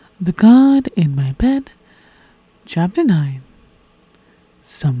The God in My Bed, Chapter 9.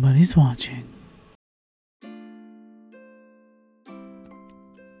 Somebody's Watching.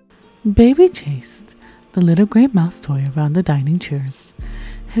 Baby chased the little gray mouse toy around the dining chairs,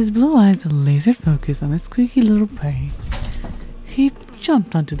 his blue eyes laser focused on its squeaky little prey. He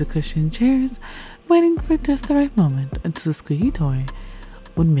jumped onto the cushioned chairs, waiting for just the right moment until the squeaky toy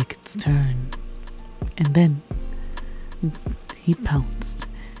would make its turn. And then he pounced,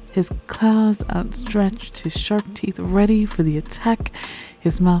 his claws outstretched, his sharp teeth ready for the attack,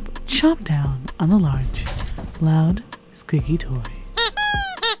 his mouth chomped down on the large, loud, squeaky toy.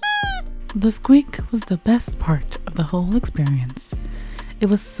 The squeak was the best part of the whole experience. It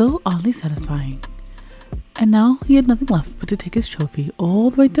was so oddly satisfying. And now he had nothing left but to take his trophy all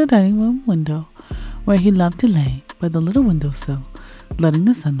the way to the dining room window, where he loved to lay by the little windowsill, letting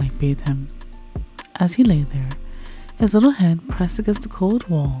the sunlight bathe him. As he lay there, his little head pressed against the cold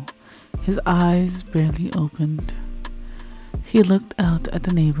wall, his eyes barely opened. He looked out at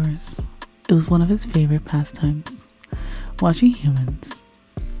the neighbors. It was one of his favorite pastimes, watching humans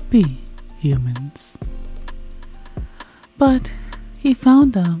be humans. But he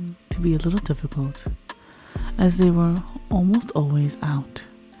found them to be a little difficult, as they were almost always out,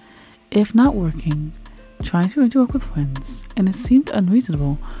 if not working, trying to interact with friends, and it seemed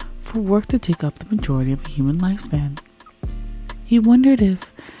unreasonable for work to take up the majority of a human lifespan. He wondered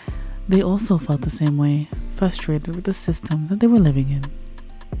if they also felt the same way, frustrated with the system that they were living in.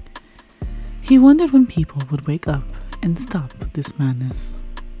 He wondered when people would wake up and stop this madness.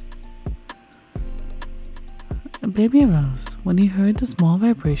 Baby arose when he heard the small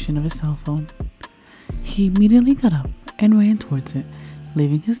vibration of his cell phone. He immediately got up and ran towards it,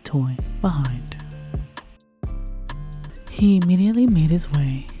 leaving his toy behind. He immediately made his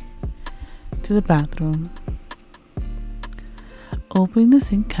way to the bathroom, opening the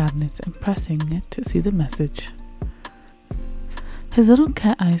sink cabinets and pressing it to see the message. His little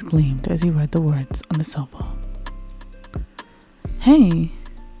cat eyes gleamed as he read the words on the cell phone. "Hey,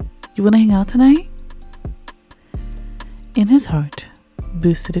 you want to hang out tonight?" In his heart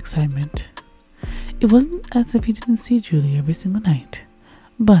boosted excitement. It wasn't as if he didn't see Julie every single night,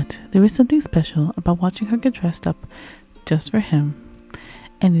 but there was something special about watching her get dressed up just for him.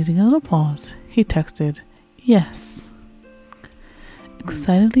 And needing a little pause, he texted, "Yes."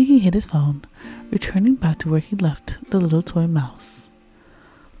 Excitedly, he hit his phone, returning back to where he left the little toy mouse.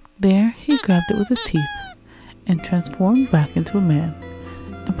 There, he grabbed it with his teeth and transformed back into a man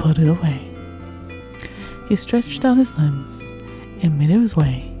and put it away. He stretched out his limbs and made his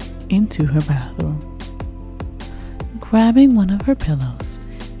way into her bathroom. Grabbing one of her pillows,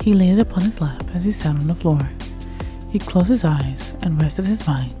 he laid it upon his lap as he sat on the floor. He closed his eyes and rested his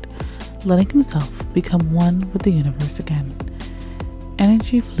mind, letting himself become one with the universe again.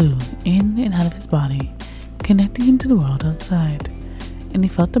 Energy flew in and out of his body, connecting him to the world outside, and he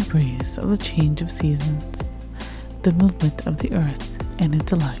felt the breeze of the change of seasons, the movement of the earth and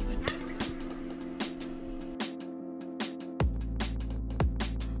its alignment.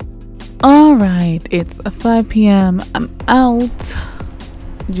 "Alright, it's 5 p.m. I'm out,"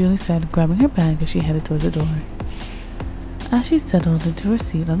 Julie said, grabbing her bag as she headed towards the door. As she settled into her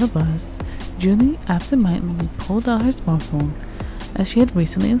seat on the bus, Julie absentmindedly pulled out her smartphone, as she had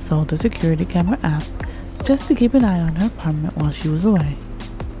recently installed a security camera app just to keep an eye on her apartment while she was away.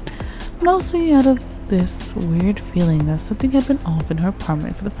 Mostly out of this weird feeling that something had been off in her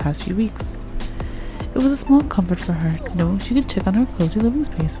apartment for the past few weeks. It was a small comfort for her knowing she could check on her cozy living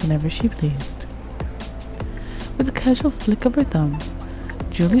space whenever she pleased. With a casual flick of her thumb,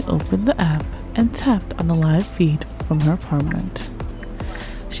 Julie opened the app and tapped on the live feed from her apartment.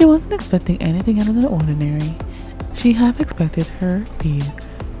 She wasn't expecting anything out of the ordinary. She half expected her feed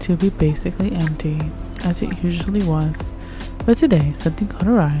to be basically empty, as it usually was, but today something caught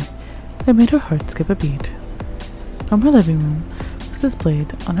her eye that made her heart skip a beat. From her living room was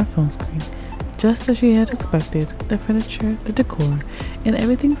displayed on her phone screen, just as she had expected. The furniture, the decor, and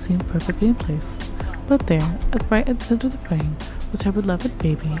everything seemed perfectly in place. But there, right at the center of the frame, was her beloved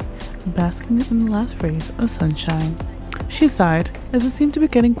baby, basking in the last rays of sunshine. She sighed, as it seemed to be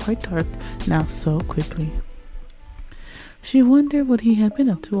getting quite dark now so quickly. She wondered what he had been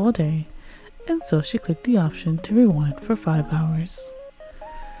up to all day, and so she clicked the option to rewind for 5 hours.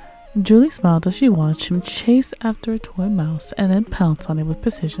 Julie smiled as she watched him chase after a toy mouse and then pounce on it with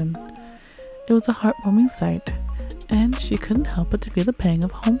precision. It was a heartwarming sight, and she couldn't help but to feel a pang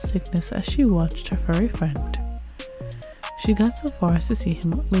of homesickness as she watched her furry friend. She got so far as to see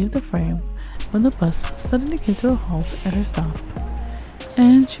him leave the frame when the bus suddenly came to a halt at her stop,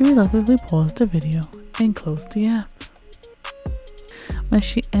 and she reluctantly paused the video and closed the app. When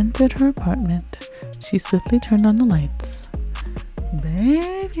she entered her apartment, she swiftly turned on the lights.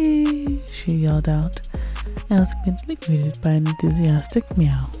 "Baby," she yelled out, and was immediately greeted by an enthusiastic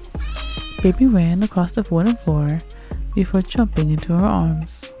meow. Baby ran across the wooden floor before jumping into her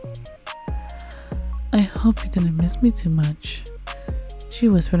arms. "I hope you didn't miss me too much," she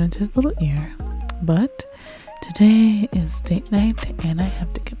whispered into his little ear. "But today is date night and I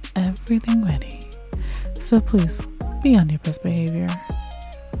have to get everything ready. So please be on your best behavior."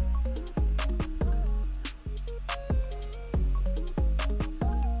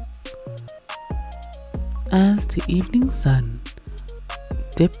 As the evening sun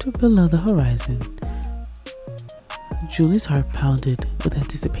dipped below the horizon, Julie's heart pounded with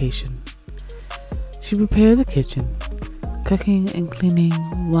anticipation. She prepared the kitchen, cooking and cleaning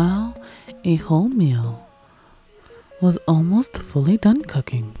while a whole meal was almost fully done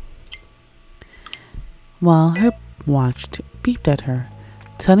cooking. While her watch beeped at her,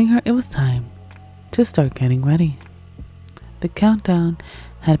 telling her it was time to start getting ready. The countdown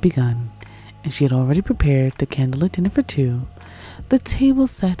had begun, and she had already prepared the candlelit dinner for two, the table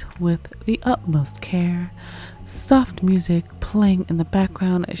set with the utmost care, soft music playing in the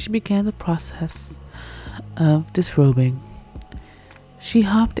background as she began the process of disrobing. She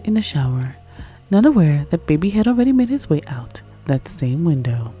hopped in the shower, not aware that Baby had already made his way out that same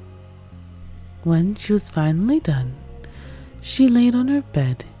window. When she was finally done, she laid on her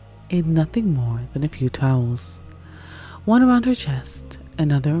bed in nothing more than a few towels, one around her chest,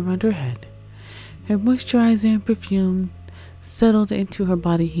 another around her head. Her moisturizer and perfume settled into her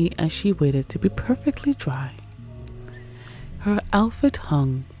body heat as she waited to be perfectly dry. Her outfit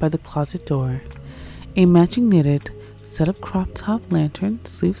hung by the closet door, a matching knitted set of crop top lantern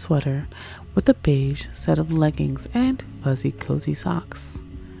sleeve sweater with a beige set of leggings and fuzzy cozy socks.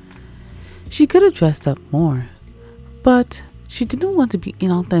 She could have dressed up more, but she didn't want to be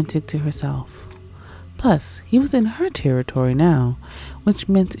inauthentic to herself. Plus, he was in her territory now, which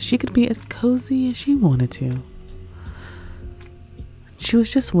meant she could be as cozy as she wanted to. She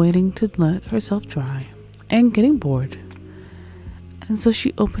was just waiting to let herself dry and getting bored, and so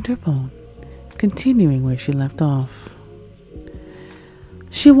she opened her phone, continuing where she left off.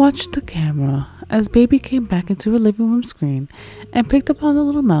 She watched the camera as Baby came back into her living room screen and picked up on the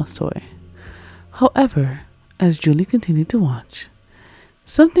little mouse toy. However, as Julie continued to watch,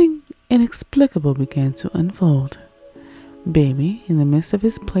 something inexplicable began to unfold. Baby, in the midst of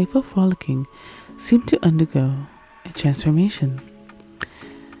his playful frolicking, seemed to undergo a transformation.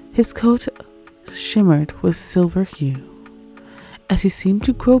 His coat shimmered with silver hue as he seemed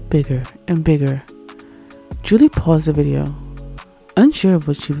to grow bigger and bigger. Julie paused the video, unsure of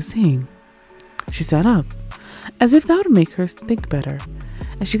what she was seeing. She sat up, as if that would make her think better,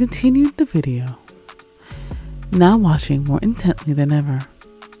 as she continued the video, now watching more intently than ever.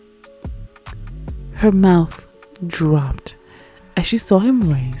 Her mouth dropped as she saw him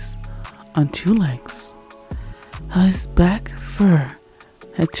raise on two legs. His back fur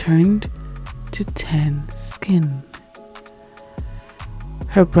had turned to tan skin.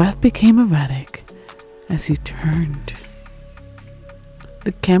 Her breath became erratic as he turned,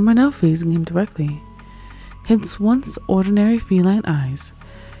 the camera now facing him directly. His once ordinary feline eyes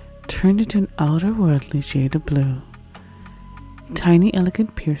turned into an outer-worldly shade of blue. Tiny,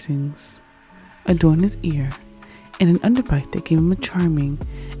 elegant piercings adorned his ear, and an underbite that gave him a charming,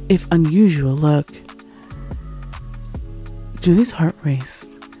 if unusual, look. Julie's heart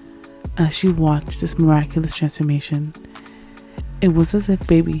raced as she watched this miraculous transformation. It was as if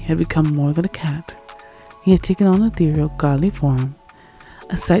Baby had become more than a cat. He had taken on ethereal, godly form,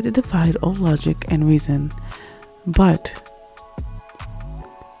 a sight that defied all logic and reason. But,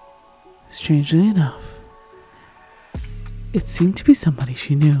 strangely enough, it seemed to be somebody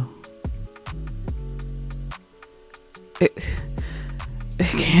she knew. It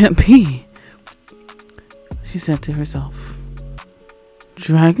can't be, she said to herself.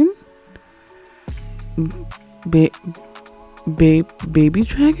 Dragon? Baby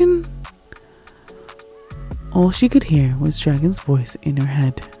dragon? All she could hear was Dragon's voice in her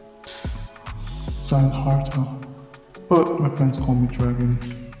head. Siddhartha, but my friends call me Dragon.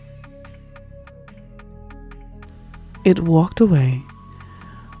 It walked away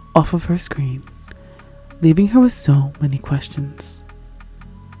off of her screen, leaving her with so many questions.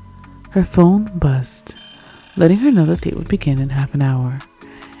 Her phone buzzed, letting her know the date would begin in half an hour,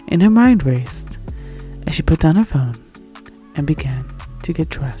 and her mind raced as she put down her phone and began to get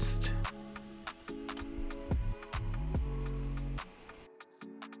dressed.